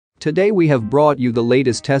Today we have brought you the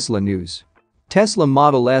latest Tesla news. Tesla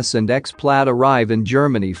Model S and X Plaid arrive in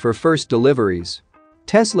Germany for first deliveries.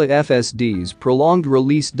 Tesla FSDs prolonged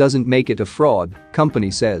release doesn't make it a fraud,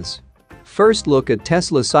 company says. First look at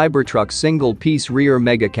Tesla Cybertruck single-piece rear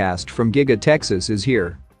Megacast from Giga Texas is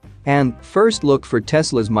here. And first look for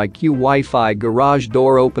Tesla's MyQ Wi-Fi garage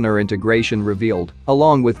door opener integration revealed,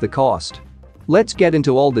 along with the cost. Let's get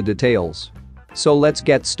into all the details. So let's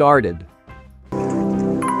get started.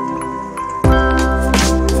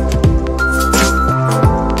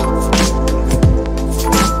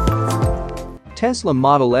 Tesla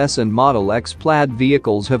Model S and Model X Plaid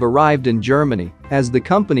vehicles have arrived in Germany as the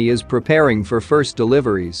company is preparing for first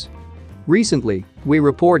deliveries. Recently, we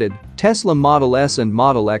reported Tesla Model S and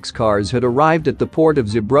Model X cars had arrived at the port of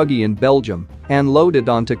Zeebrugge in Belgium and loaded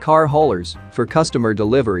onto car haulers for customer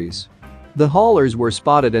deliveries. The haulers were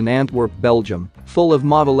spotted in Antwerp, Belgium, full of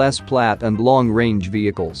Model S Plaid and long-range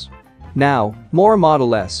vehicles. Now, more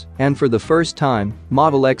Model S, and for the first time,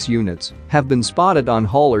 Model X units, have been spotted on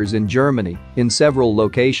haulers in Germany in several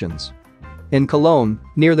locations. In Cologne,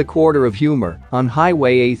 near the quarter of Humor, on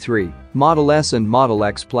Highway A3, Model S and Model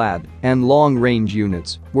X Plaid and long-range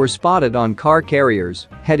units were spotted on car carriers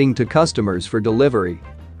heading to customers for delivery.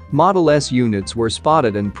 Model S units were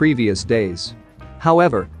spotted in previous days.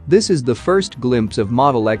 However, this is the first glimpse of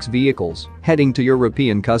Model X vehicles heading to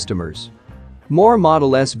European customers. More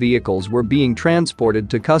Model S vehicles were being transported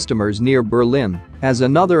to customers near Berlin as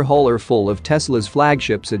another hauler full of Tesla's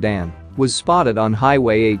flagship sedan was spotted on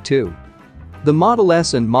Highway A2. The Model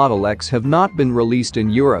S and Model X have not been released in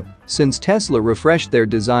Europe since Tesla refreshed their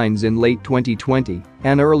designs in late 2020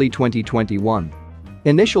 and early 2021.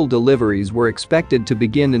 Initial deliveries were expected to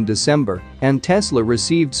begin in December, and Tesla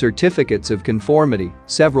received certificates of conformity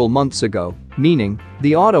several months ago, meaning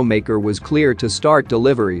the automaker was clear to start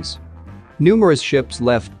deliveries. Numerous ships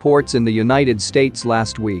left ports in the United States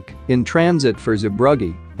last week in transit for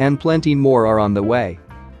Zeebrugge, and plenty more are on the way.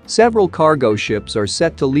 Several cargo ships are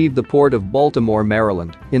set to leave the port of Baltimore,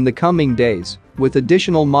 Maryland, in the coming days, with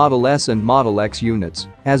additional Model S and Model X units,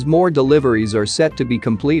 as more deliveries are set to be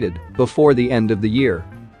completed before the end of the year.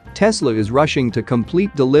 Tesla is rushing to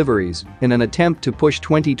complete deliveries in an attempt to push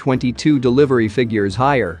 2022 delivery figures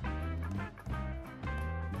higher.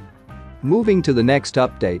 Moving to the next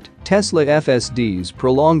update, Tesla FSDs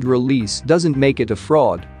prolonged release doesn't make it a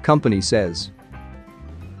fraud, company says.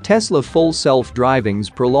 Tesla full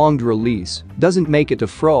self-driving's prolonged release doesn't make it a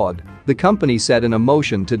fraud, the company said in a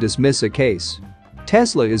motion to dismiss a case.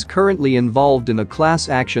 Tesla is currently involved in a class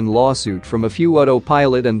action lawsuit from a few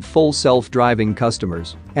autopilot and full self-driving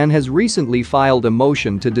customers and has recently filed a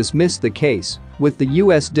motion to dismiss the case with the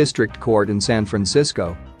U.S. District Court in San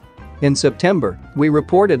Francisco. In September, we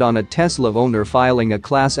reported on a Tesla owner filing a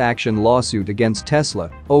class action lawsuit against Tesla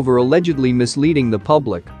over allegedly misleading the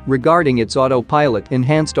public regarding its autopilot,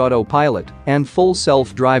 enhanced autopilot, and full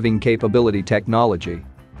self-driving capability technology.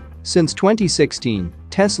 Since 2016,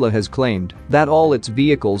 Tesla has claimed that all its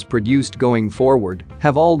vehicles produced going forward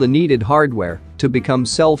have all the needed hardware to become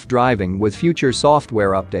self-driving with future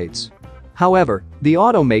software updates. However, the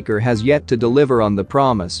automaker has yet to deliver on the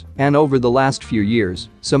promise, and over the last few years,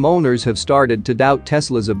 some owners have started to doubt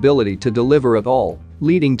Tesla's ability to deliver at all,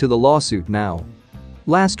 leading to the lawsuit now.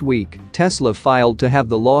 Last week, Tesla filed to have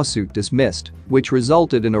the lawsuit dismissed, which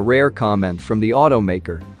resulted in a rare comment from the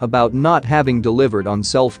automaker about not having delivered on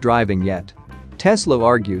self-driving yet. Tesla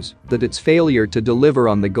argues that its failure to deliver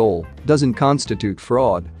on the goal doesn't constitute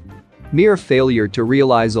fraud. Mere failure to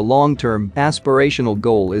realize a long-term, aspirational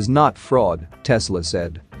goal is not fraud, Tesla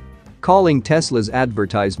said. Calling Tesla's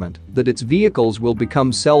advertisement that its vehicles will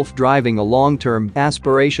become self-driving a long-term,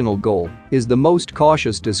 aspirational goal is the most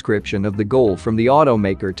cautious description of the goal from the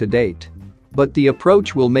automaker to date. But the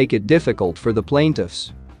approach will make it difficult for the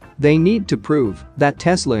plaintiffs. They need to prove that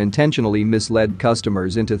Tesla intentionally misled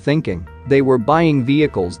customers into thinking they were buying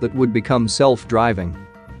vehicles that would become self-driving.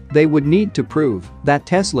 They would need to prove that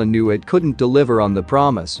Tesla knew it couldn't deliver on the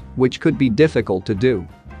promise, which could be difficult to do.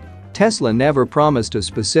 Tesla never promised a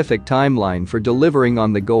specific timeline for delivering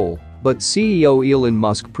on the goal, but CEO Elon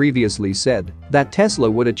Musk previously said that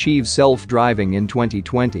Tesla would achieve self-driving in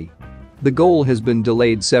 2020. The goal has been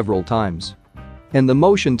delayed several times. In the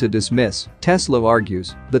motion to dismiss, Tesla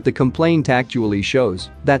argues that the complaint actually shows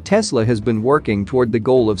that Tesla has been working toward the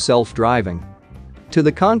goal of self-driving. To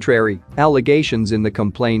the contrary, allegations in the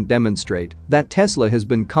complaint demonstrate that Tesla has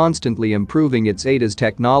been constantly improving its ADAS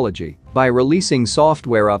technology by releasing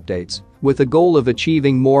software updates with a goal of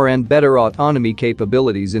achieving more and better autonomy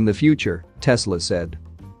capabilities in the future, Tesla said.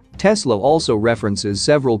 Tesla also references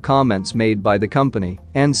several comments made by the company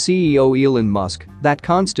and CEO Elon Musk that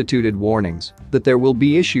constituted warnings that there will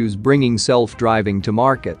be issues bringing self-driving to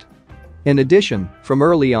market. In addition, from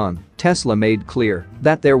early on, Tesla made clear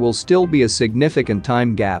that there will still be a significant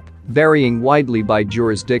time gap, varying widely by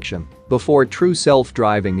jurisdiction, before true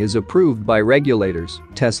self-driving is approved by regulators,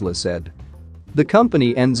 Tesla said. The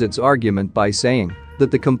company ends its argument by saying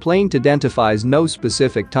that the complaint identifies no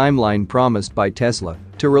specific timeline promised by Tesla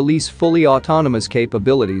to release fully autonomous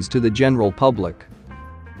capabilities to the general public.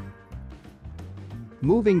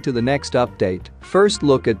 Moving to the next update, first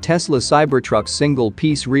look at Tesla Cybertruck's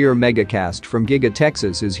single-piece rear Megacast from Giga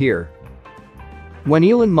Texas is here. When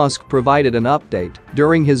Elon Musk provided an update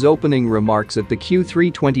during his opening remarks at the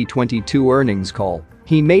Q3 2022 earnings call,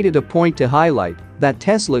 he made it a point to highlight that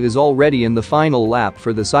Tesla is already in the final lap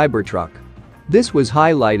for the Cybertruck. This was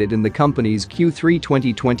highlighted in the company's Q3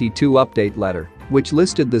 2022 update letter, which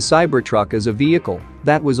listed the Cybertruck as a vehicle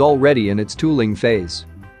that was already in its tooling phase.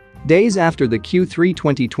 Days after the Q3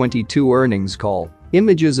 2022 earnings call,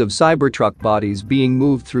 images of Cybertruck bodies being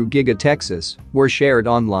moved through Giga Texas were shared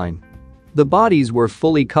online. The bodies were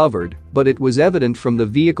fully covered, but it was evident from the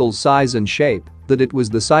vehicle's size and shape that it was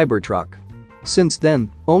the Cybertruck. Since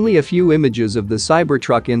then, only a few images of the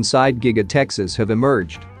Cybertruck inside Giga Texas have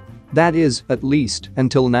emerged. That is, at least,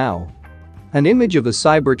 until now. An image of a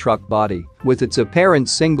Cybertruck body, with its apparent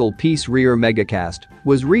single-piece rear Megacast,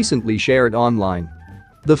 was recently shared online.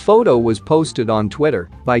 The photo was posted on Twitter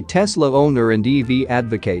by Tesla owner and EV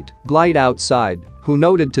advocate, Glide Outside, who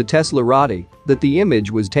noted to Teslarati that the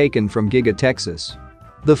image was taken from Giga Texas.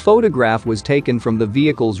 The photograph was taken from the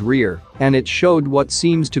vehicle's rear, and it showed what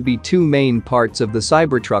seems to be two main parts of the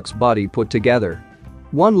Cybertruck's body put together.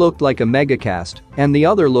 One looked like a Megacast, and the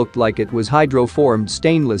other looked like it was hydroformed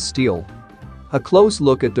stainless steel. A close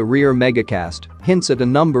look at the rear Megacast hints at a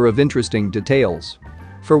number of interesting details.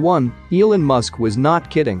 For one, Elon Musk was not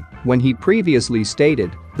kidding when he previously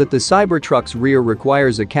stated that the Cybertruck's rear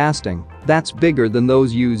requires a casting that's bigger than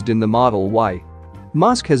those used in the Model Y.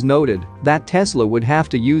 Musk has noted that Tesla would have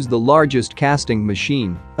to use the largest casting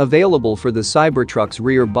machine available for the Cybertruck's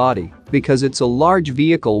rear body because it's a large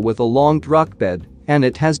vehicle with a long truck bed and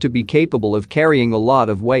it has to be capable of carrying a lot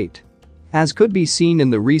of weight. As could be seen in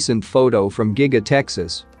the recent photo from Giga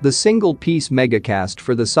Texas, the single-piece Megacast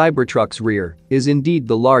for the Cybertruck's rear is indeed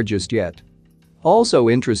the largest yet. Also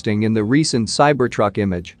interesting in the recent Cybertruck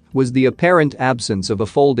image was the apparent absence of a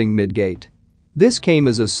folding midgate. This came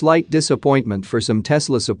as a slight disappointment for some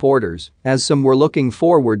Tesla supporters, as some were looking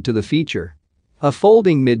forward to the feature. A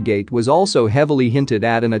folding midgate was also heavily hinted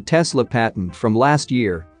at in a Tesla patent from last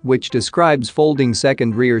year, which describes folding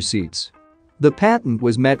second rear seats. The patent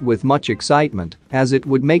was met with much excitement, as it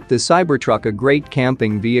would make the Cybertruck a great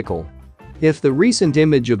camping vehicle. If the recent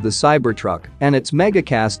image of the Cybertruck and its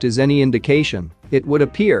Megacast is any indication, it would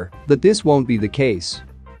appear that this won't be the case.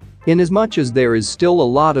 Inasmuch as there is still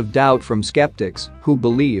a lot of doubt from skeptics who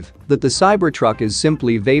believe that the Cybertruck is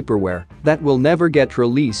simply vaporware that will never get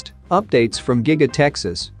released, updates from Giga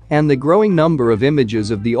Texas and the growing number of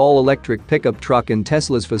images of the all-electric pickup truck in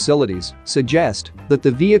Tesla's facilities suggest that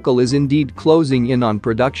the vehicle is indeed closing in on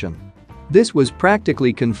production. This was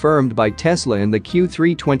practically confirmed by Tesla in the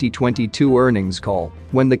Q3 2022 earnings call,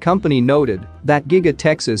 when the company noted that Giga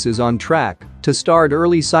Texas is on track to start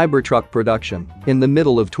early Cybertruck production in the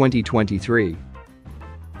middle of 2023.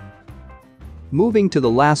 Moving to the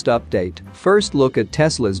last update, first look at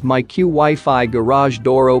Tesla's MyQ Wi-Fi garage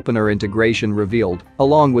door opener integration revealed,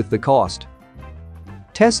 along with the cost.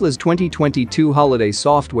 Tesla's 2022 holiday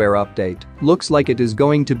software update looks like it is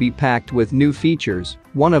going to be packed with new features,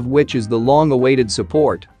 one of which is the long-awaited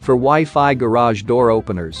support for Wi-Fi garage door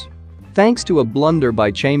openers. Thanks to a blunder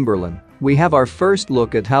by Chamberlain, we have our first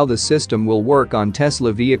look at how the system will work on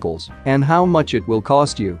Tesla vehicles and how much it will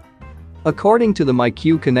cost you. According to the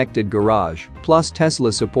MyQ Connected Garage Plus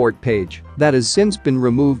Tesla support page that has since been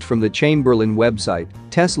removed from the Chamberlain website,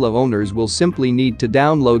 Tesla owners will simply need to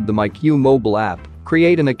download the MyQ mobile app,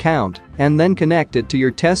 create an account, and then connect it to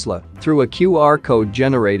your Tesla through a QR code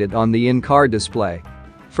generated on the in-car display.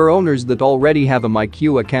 For owners that already have a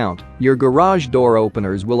MyQ account, your garage door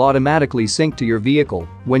openers will automatically sync to your vehicle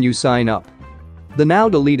when you sign up. The now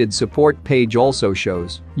deleted support page also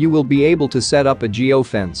shows you will be able to set up a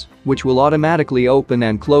geofence, which will automatically open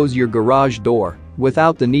and close your garage door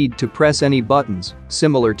without the need to press any buttons,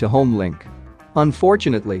 similar to HomeLink.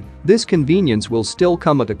 Unfortunately, this convenience will still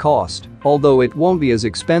come at a cost, although it won't be as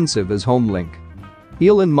expensive as HomeLink.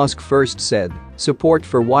 Elon Musk first said support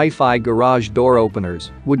for Wi-Fi garage door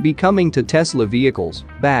openers would be coming to Tesla vehicles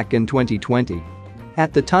back in 2020.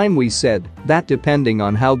 At the time we said that depending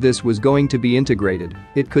on how this was going to be integrated,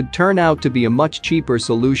 it could turn out to be a much cheaper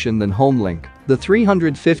solution than HomeLink, the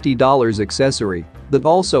 $350 accessory that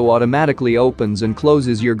also automatically opens and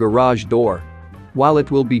closes your garage door. While it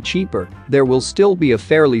will be cheaper, there will still be a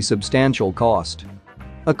fairly substantial cost.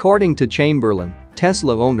 According to Chamberlain,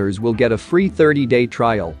 Tesla owners will get a free 30-day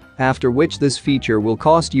trial, after which this feature will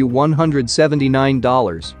cost you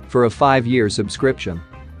 $179 for a 5-year subscription.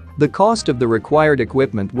 The cost of the required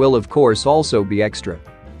equipment will of course also be extra.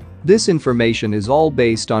 This information is all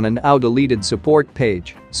based on an now-deleted support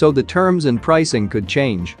page, so the terms and pricing could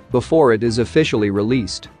change before it is officially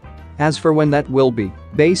released. As for when that will be,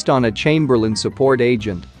 based on a Chamberlain support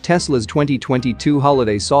agent, Tesla's 2022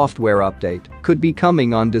 holiday software update could be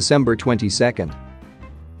coming on December 22nd.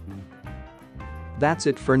 That's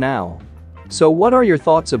it for now. So what are your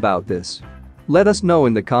thoughts about this? Let us know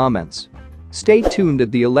in the comments. Stay tuned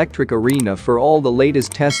at the Electric Arena for all the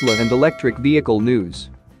latest Tesla and electric vehicle news.